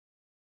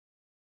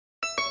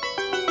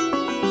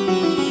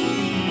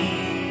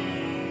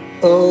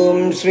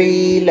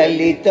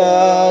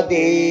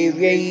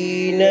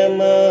श्रीललितादेव्यै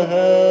नमः।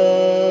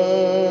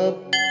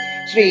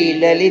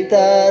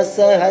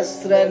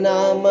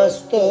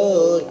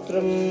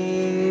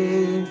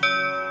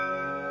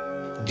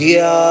 श्रीललितासहस्रनामस्तोत्रम्।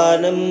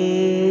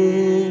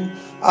 ध्यानम्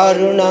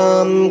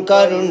अरुणां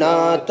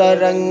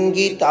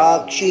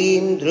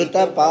करुणातरङ्गिताक्षीं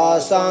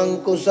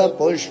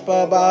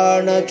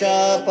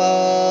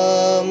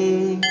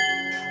धृतपाशाङ्कुशपुष्पबाणचापाम्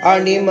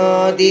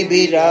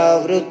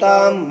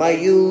अणिमादिभिरावृतां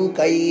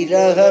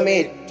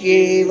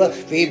मयूकैरहमेत्येव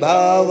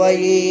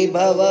विभावये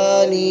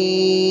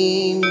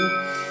भवानीम्।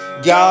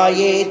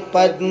 ध्यायेत्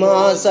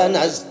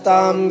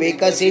पद्मासनस्तां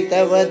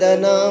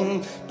विकसितवदनां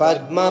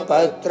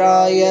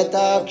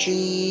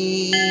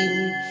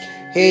पद्मपत्रायताक्षीम्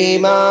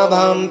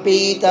हेमाभां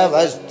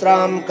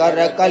पीतवस्त्रां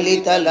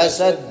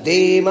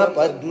करकलितलसद्धेम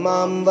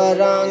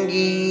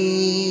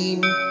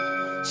पद्माम्बराङ्गीम्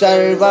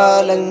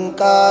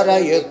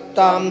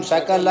सर्वालङ्कारयुक्तां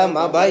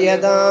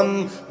सकलमभयदां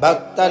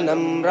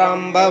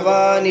भक्तनम्रां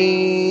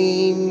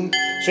भवानीम्।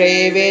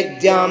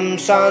 श्रीवेद्यां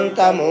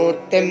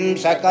शान्तमूर्तिं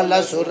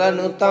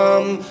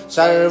सकलसुरनुतां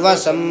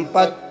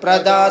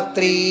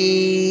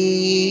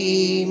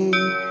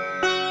सर्वसम्पत्प्रदात्रीम्।